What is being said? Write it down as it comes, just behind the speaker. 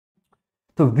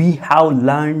So we have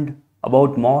learned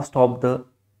about most of the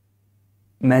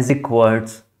magic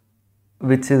words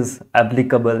which is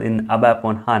applicable in ABAP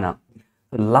on HANA.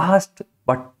 The last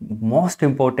but most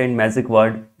important magic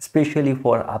word, especially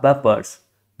for ABAPers,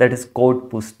 that is code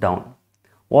push down.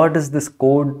 What is this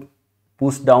code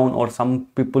push down, or some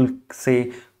people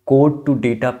say code to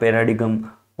data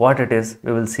paradigm? What it is,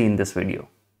 we will see in this video.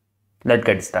 Let's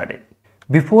get started.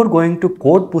 Before going to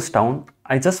code push down,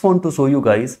 I just want to show you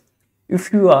guys,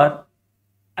 if you are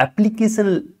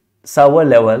application server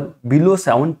level below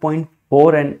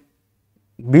 7.4 and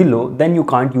below, then you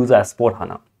can't use S4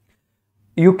 HANA.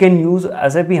 You can use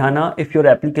SAP HANA if your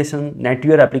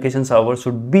your application server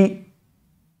should be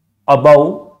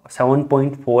above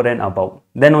 7.4 and above.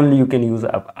 Then only you can use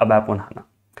ABAP on HANA.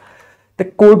 The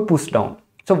code push down.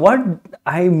 So what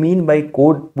I mean by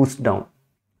code push down?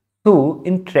 So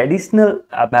in traditional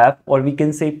ABAP, or we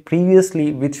can say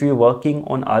previously, which we were working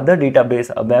on other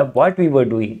database ABAP, what we were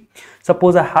doing,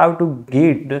 suppose I have to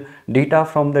get data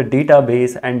from the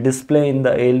database and display in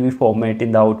the ALV format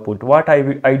in the output. What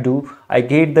I do, I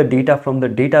get the data from the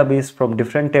database from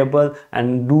different table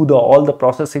and do all the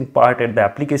processing part at the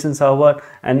application server,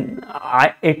 and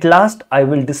at last I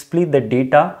will display the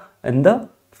data in the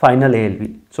final ALV.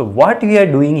 So what we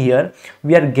are doing here,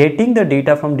 we are getting the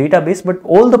data from database, but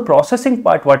all the processing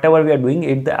part, whatever we are doing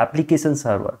at the application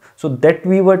server. So that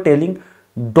we were telling,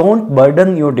 don't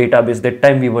burden your database, that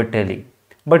time we were telling.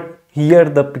 But here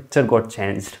the picture got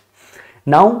changed.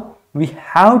 Now we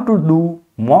have to do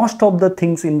most of the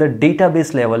things in the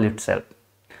database level itself.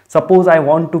 Suppose I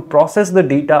want to process the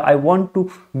data, I want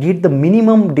to get the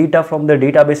minimum data from the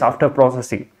database after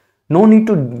processing. No need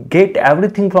to get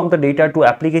everything from the data to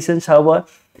application server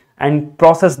and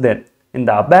process that. In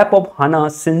the ABAP of HANA,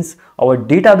 since our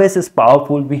database is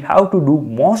powerful, we have to do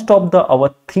most of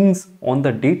our things on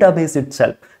the database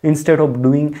itself instead of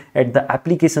doing at the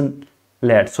application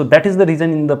layer. So that is the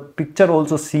reason in the picture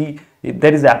also see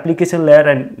there is application layer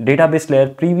and database layer.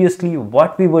 Previously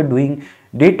what we were doing,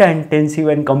 data intensive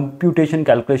and computation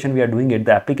calculation we are doing at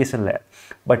the application layer.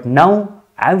 But now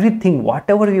everything,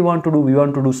 whatever we want to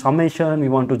do summation, we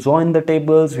want to join the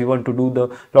tables, we want to do the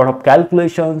lot of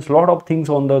calculations, lot of things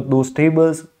on those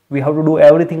tables. We have to do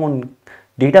everything on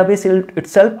database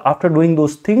itself. After doing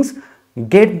those things,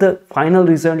 get the final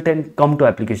result and come to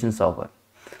application server.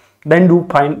 Then do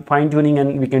fine tuning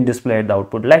and we can display at the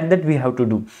output. Like that we have to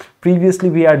do. Previously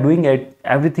we are doing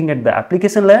everything at the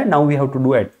application layer. Now we have to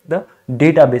do at the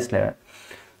database layer.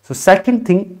 So second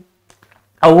thing,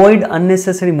 avoid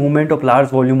unnecessary movement of large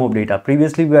volume of data.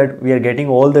 Previously we are getting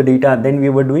all the data, then we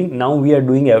were doing, now we are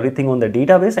doing everything on the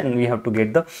database, and we have to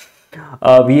get the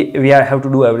have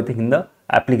to do everything in the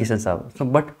application server. So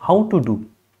but how to do?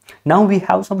 Now we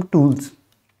have some tools,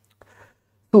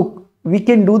 so we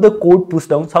can do the code push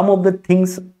down. Some of the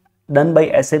things done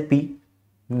by SAP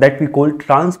that we call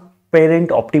transparent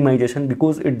optimization,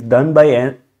 because it's done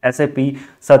by SAP,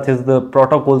 such as the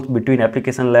protocols between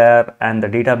application layer and the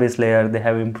database layer. They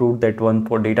have improved that one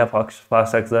for data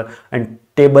fast access and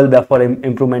table buffer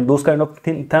improvement, those kind of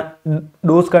things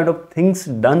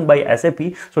done by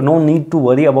SAP. So no need to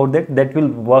worry about that. That will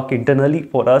work internally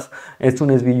for us as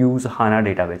soon as we use HANA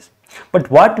database.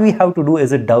 But what we have to do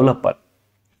as a developer,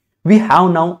 we have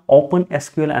now open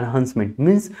SQL enhancement,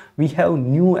 means we have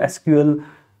new SQL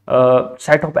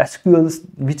set of SQLs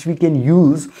which we can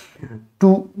use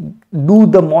to do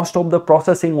the most of the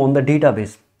processing on the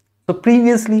database. So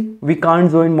previously we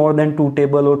can't join more than 2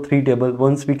 table or 3 table.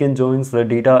 Once we can join the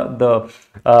data, the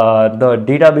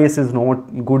database is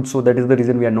not good, so that is the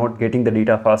reason we are not getting the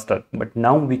data faster. But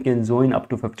now we can join up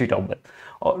to 50 table.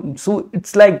 So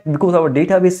it's like, because our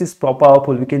database is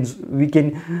powerful, we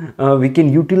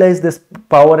can utilize this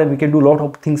power and we can do a lot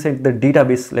of things at the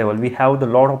database level. We have the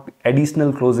lot of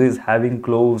additional clauses, having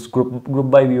clause,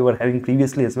 group by we were having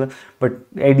previously as well, but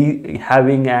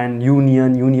having and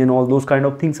union, all those kind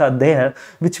of things are there,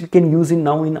 which we can use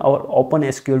now in our open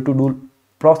SQL to do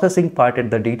processing part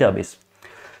at the database.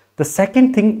 The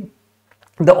second thing,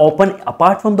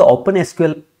 apart from the open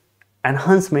SQL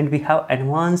enhancement, we have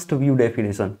advanced view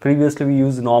definition. Previously we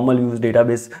use normal views,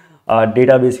 database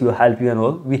view, help view and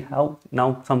all. We have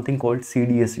now something called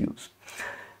CDS views,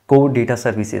 core data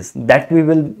services, that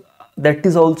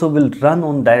is also will run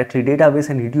on directly database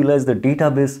and utilize the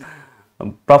database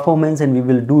performance, and we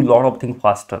will do a lot of things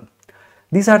faster.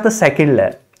 These are the second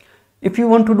layer. If you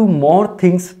want to do more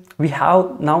things, we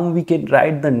can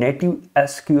write the native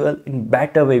SQL in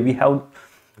better way. We have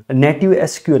native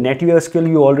SQL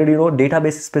you already know,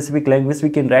 database specific language. We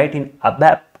can write in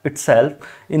ABAP itself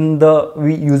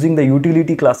using the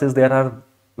utility classes. There are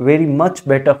very much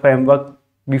better framework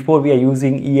Before we are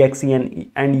using exe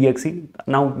and exe.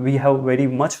 Now we have very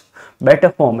much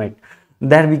better format.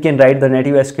 There we can write the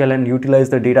native SQL and utilize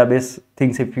the database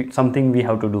things if something we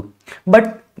have to do.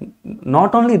 But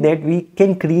not only that, we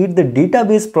can create the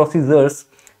database procedures,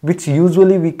 which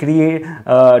usually we create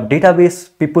database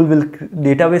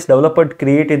developer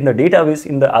create in the database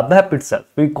in the ABAP itself.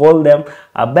 We call them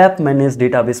ABAP managed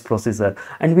database processor,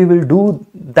 and we will do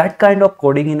that kind of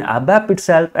coding in ABAP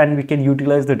itself, and we can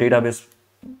utilize the database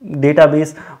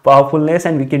powerfulness,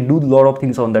 and we can do a lot of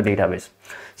things on the database.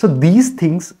 So these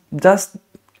things, just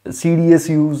CDS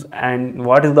use and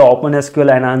what is the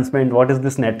OpenSQL enhancement, what is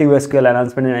this native SQL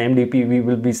enhancement in MDP, we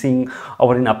will be seeing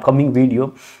over in upcoming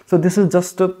video. So this is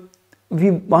just we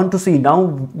want to see now,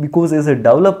 because as a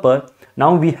developer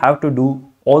now we have to do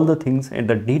all the things at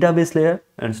the database layer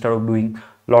instead of doing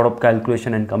a lot of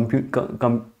calculation and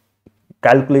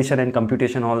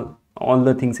computation, all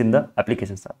the things in the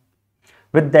application side.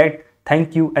 With that,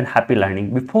 thank you and happy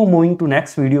learning. Before moving to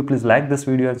next video, please like this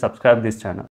video and subscribe this channel.